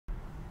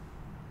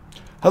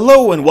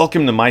Hello and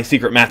welcome to My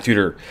Secret Math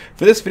Tutor.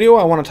 For this video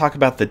I want to talk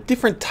about the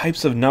different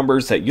types of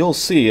numbers that you'll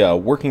see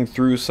working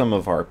through some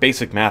of our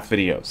basic math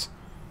videos.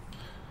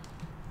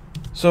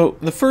 So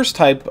the first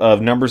type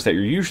of numbers that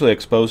you're usually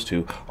exposed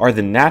to are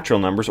the natural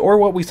numbers, or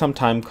what we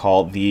sometimes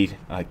call the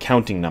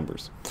counting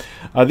numbers.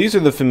 These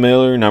are the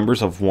familiar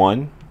numbers of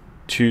 1,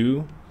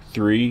 2,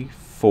 3,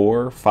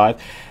 4,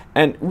 5,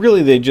 and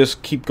really they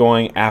just keep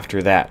going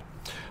after that.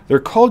 They're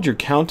called your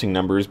counting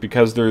numbers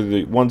because they're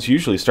the ones you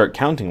usually start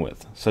counting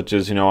with, such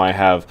as, I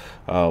have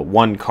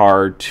 1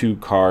 car, 2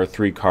 car,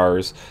 3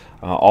 cars,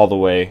 all the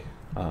way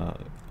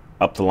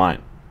up the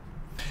line.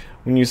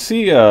 When you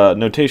see a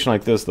notation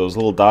like this, those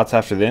little dots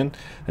after the end,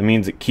 that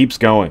means it keeps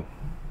going.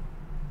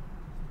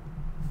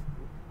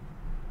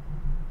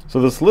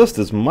 So this list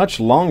is much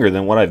longer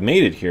than what I've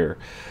made it here,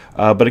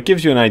 but it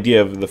gives you an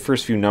idea of the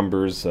first few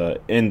numbers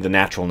in the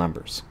natural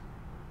numbers.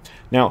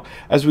 Now,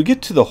 as we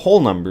get to the whole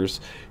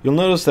numbers, you'll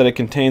notice that it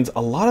contains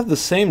a lot of the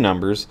same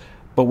numbers,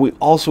 but we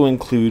also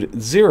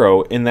include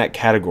 0 in that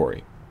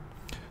category.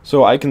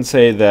 So I can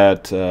say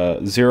that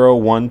 0,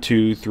 1,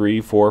 2,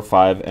 3, 4,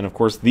 5, and of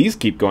course these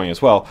keep going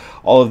as well.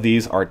 All of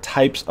these are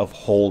types of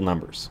whole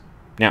numbers.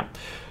 Now,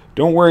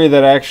 don't worry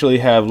that I actually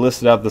have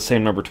listed out the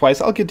same number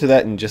twice. I'll get to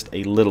that in just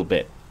a little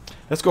bit.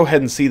 Let's go ahead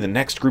and see the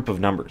next group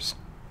of numbers.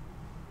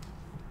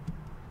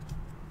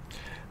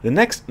 The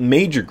next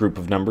major group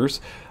of numbers,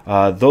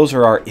 those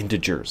are our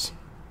integers.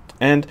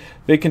 And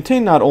they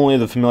contain not only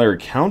the familiar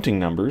counting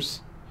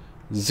numbers,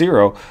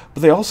 0,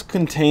 but they also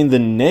contain the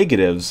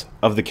negatives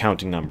of the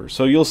counting numbers.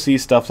 So you'll see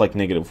stuff like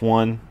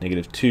 -1,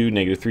 -2,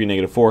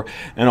 -3, -4,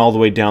 and all the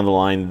way down the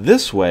line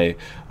this way,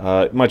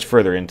 much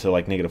further into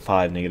like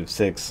 -5,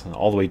 -6,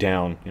 all the way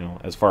down,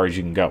 as far as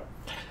you can go.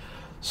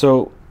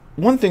 So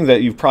one thing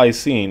that you've probably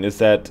seen is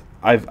that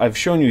I've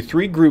shown you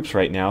 3 groups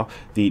right now,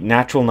 the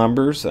natural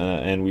numbers,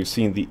 and we've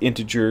seen the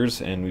integers,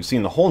 and we've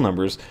seen the whole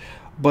numbers,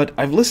 but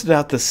I've listed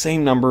out the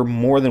same number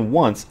more than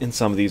once in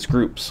some of these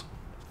groups.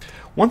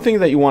 One thing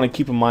that you want to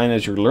keep in mind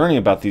as you're learning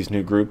about these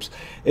new groups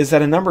is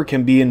that a number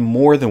can be in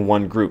more than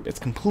one group. It's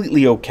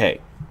completely okay.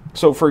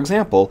 So for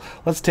example,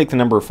 let's take the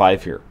number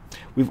 5 here.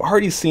 We've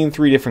already seen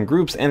 3 different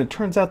groups, and it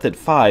turns out that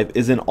 5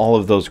 is in all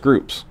of those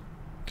groups.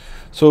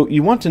 So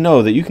you want to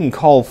know that you can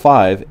call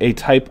 5 a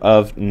type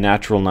of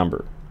natural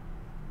number.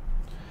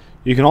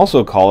 You can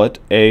also call it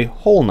a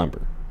whole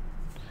number.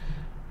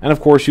 And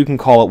of course you can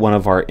call it one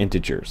of our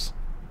integers.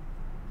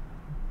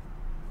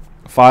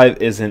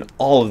 5 is in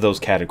all of those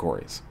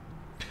categories.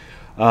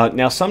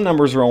 Now some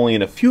numbers are only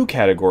in a few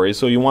categories,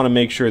 so you want to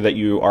make sure that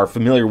you are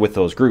familiar with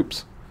those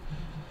groups.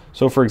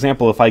 So for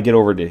example, if I get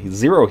over to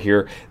 0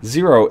 here,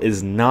 0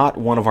 is not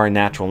one of our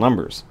natural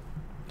numbers.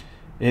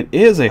 It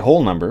is a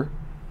whole number,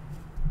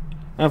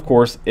 and of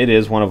course it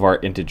is one of our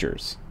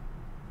integers.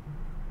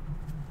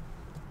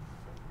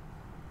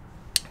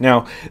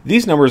 Now,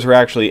 these numbers are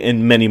actually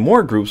in many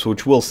more groups,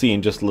 which we'll see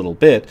in just a little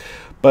bit,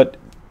 but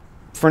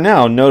for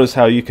now, notice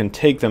how you can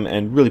take them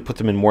and really put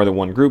them in more than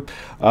one group.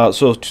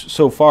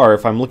 So far,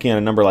 if I'm looking at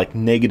a number like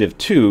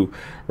 -2,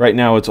 right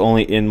now it's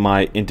only in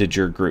my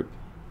integer group.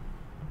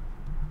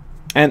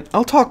 And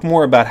I'll talk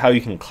more about how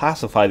you can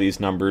classify these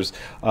numbers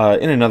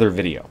in another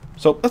video.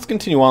 So let's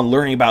continue on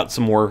learning about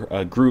some more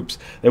groups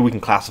that we can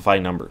classify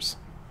numbers.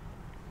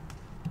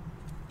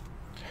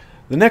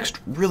 The next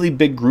really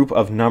big group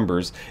of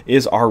numbers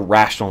is our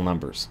rational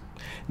numbers.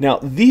 Now,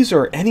 these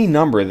are any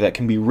number that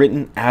can be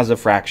written as a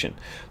fraction,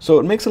 so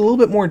it makes it a little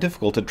bit more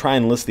difficult to try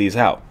and list these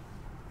out.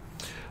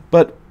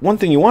 But one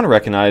thing you want to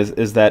recognize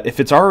is that if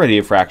it's already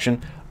a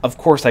fraction, of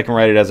course I can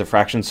write it as a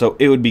fraction, so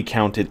it would be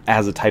counted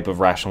as a type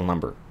of rational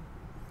number.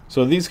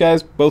 So these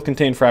guys both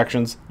contain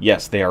fractions.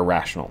 Yes, they are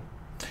rational.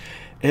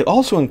 It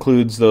also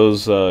includes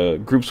those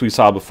groups we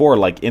saw before,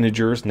 like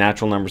integers,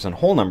 natural numbers, and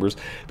whole numbers,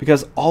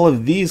 because all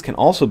of these can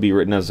also be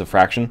written as a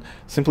fraction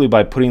simply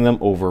by putting them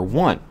over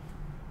 1.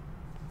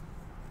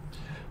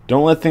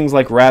 Don't let things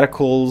like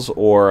radicals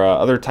or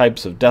other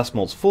types of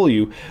decimals fool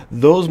you.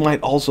 Those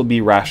might also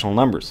be rational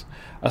numbers,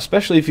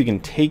 especially if you can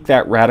take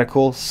that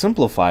radical,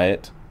 simplify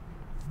it,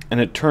 and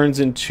it turns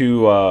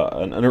into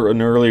an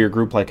earlier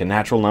group like a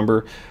natural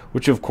number,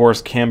 which of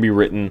course can be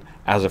written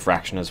as a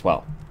fraction as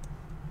well.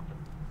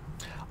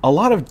 A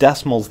lot of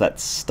decimals that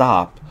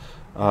stop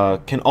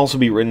can also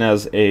be written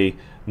as a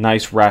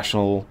nice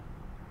rational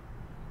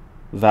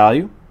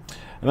value,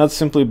 and that's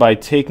simply by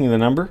taking the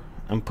number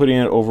and putting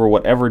it over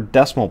whatever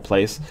decimal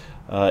place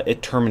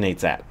it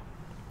terminates at.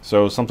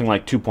 So something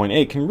like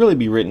 2.8 can really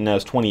be written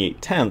as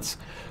 28/10.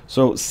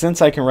 So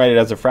since I can write it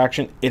as a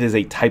fraction, it is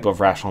a type of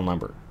rational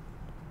number.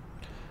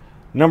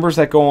 Numbers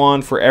that go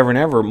on forever and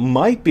ever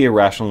might be a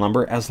rational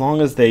number as long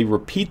as they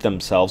repeat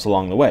themselves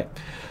along the way.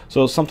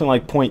 So something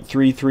like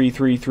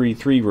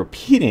 0.33333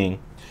 repeating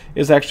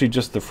is actually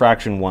just the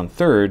fraction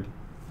 1/3.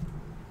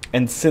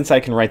 And since I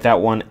can write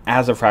that one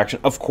as a fraction,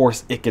 of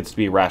course it gets to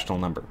be a rational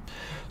number.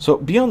 So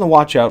be on the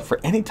watch out for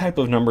any type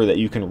of number that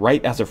you can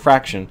write as a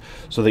fraction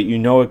so that you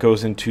know it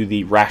goes into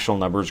the rational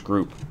numbers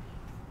group.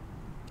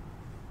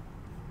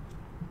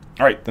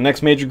 All right, the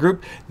next major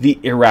group, the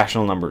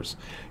irrational numbers.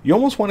 You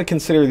almost want to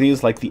consider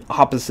these like the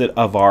opposite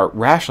of our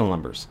rational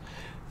numbers.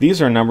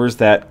 These are numbers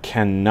that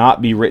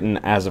cannot be written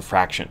as a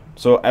fraction.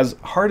 So as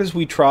hard as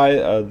we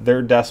try,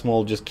 their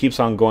decimal just keeps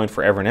on going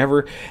forever and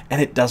ever,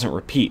 and it doesn't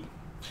repeat.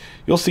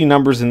 You'll see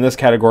numbers in this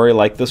category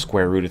like the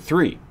square root of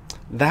 3.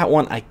 That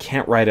one I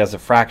can't write as a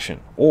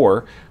fraction.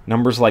 Or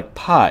numbers like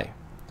pi.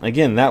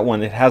 Again, that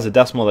one, it has a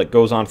decimal that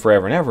goes on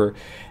forever and ever,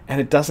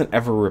 and it doesn't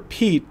ever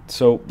repeat,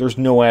 so there's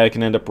no way I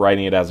can end up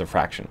writing it as a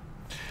fraction.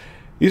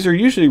 These are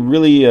usually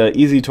really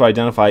easy to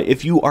identify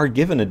if you are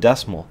given a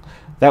decimal.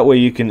 That way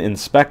you can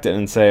inspect it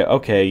and say,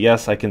 okay,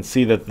 yes, I can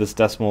see that this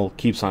decimal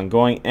keeps on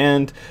going,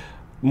 and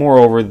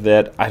moreover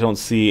that I don't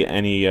see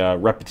any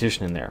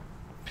repetition in there.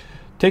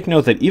 Take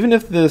note that even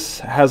if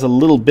this has a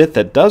little bit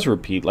that does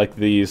repeat, like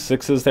the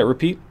 6's that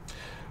repeat,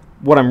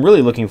 what I'm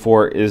really looking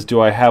for is,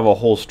 do I have a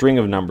whole string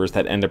of numbers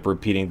that end up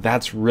repeating?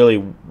 That's really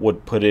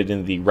what put it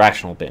in the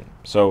rational bin.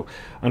 So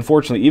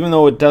unfortunately, even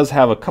though it does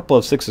have a couple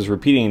of 6's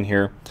repeating in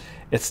here,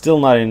 it's still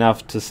not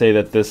enough to say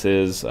that this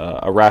is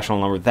a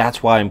rational number.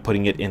 That's why I'm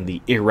putting it in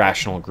the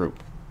irrational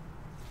group.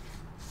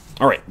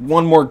 All right,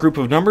 one more group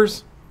of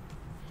numbers,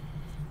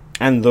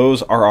 and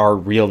those are our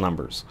real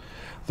numbers.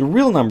 The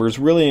real numbers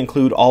really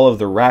include all of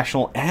the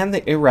rational and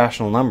the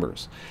irrational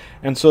numbers.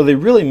 And so they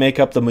really make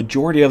up the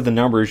majority of the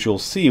numbers you'll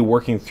see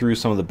working through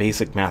some of the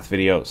basic math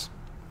videos.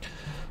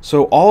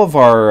 So all of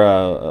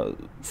our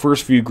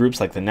first few groups,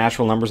 like the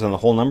natural numbers and the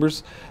whole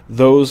numbers,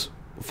 those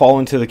fall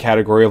into the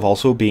category of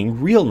also being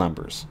real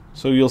numbers.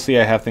 So you'll see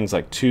I have things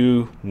like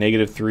 2,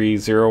 -3,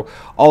 0,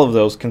 all of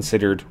those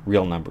considered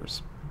real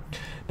numbers.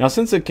 Now,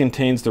 since it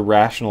contains the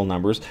rational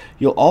numbers,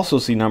 you'll also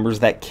see numbers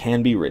that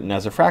can be written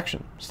as a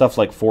fraction. Stuff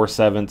like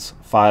 4/7,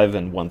 5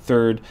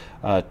 1/3,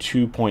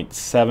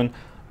 2.7.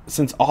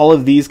 Since all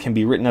of these can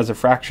be written as a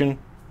fraction,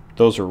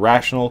 those are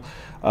rational,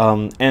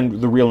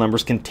 and the real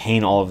numbers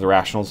contain all of the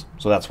rationals,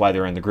 so that's why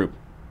they're in the group.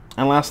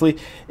 And lastly,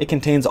 it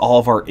contains all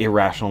of our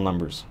irrational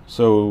numbers.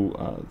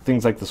 So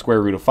things like the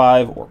square root of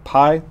 5 or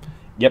pi,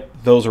 yep,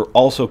 those are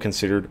also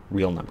considered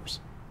real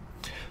numbers.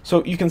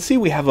 So you can see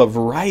we have a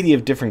variety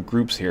of different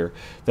groups here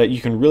that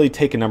you can really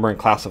take a number and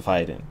classify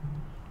it in.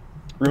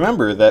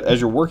 Remember that as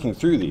you're working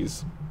through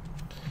these,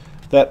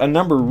 that a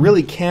number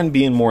really can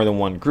be in more than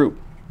one group.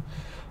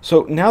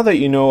 So now that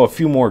you know a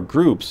few more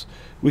groups,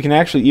 we can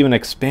actually even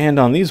expand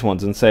on these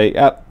ones and say,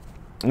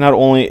 not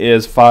only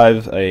is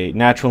 5 a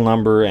natural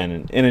number and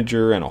an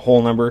integer and a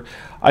whole number,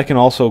 I can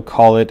also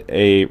call it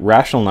a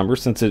rational number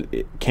since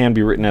it can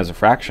be written as a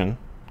fraction,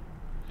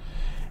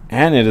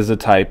 and it is a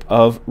type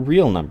of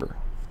real number.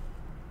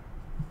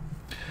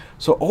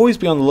 So always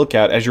be on the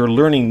lookout as you're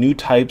learning new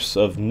types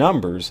of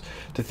numbers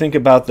to think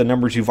about the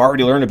numbers you've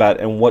already learned about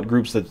and what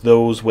groups that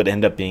those would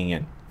end up being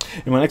in.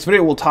 In my next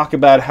video, we'll talk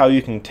about how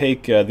you can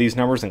take these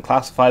numbers and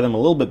classify them a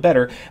little bit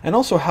better, and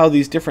also how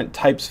these different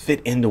types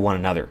fit into one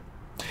another.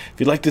 If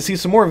you'd like to see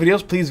some more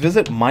videos, please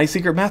visit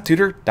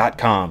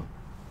mysecretmathtutor.com.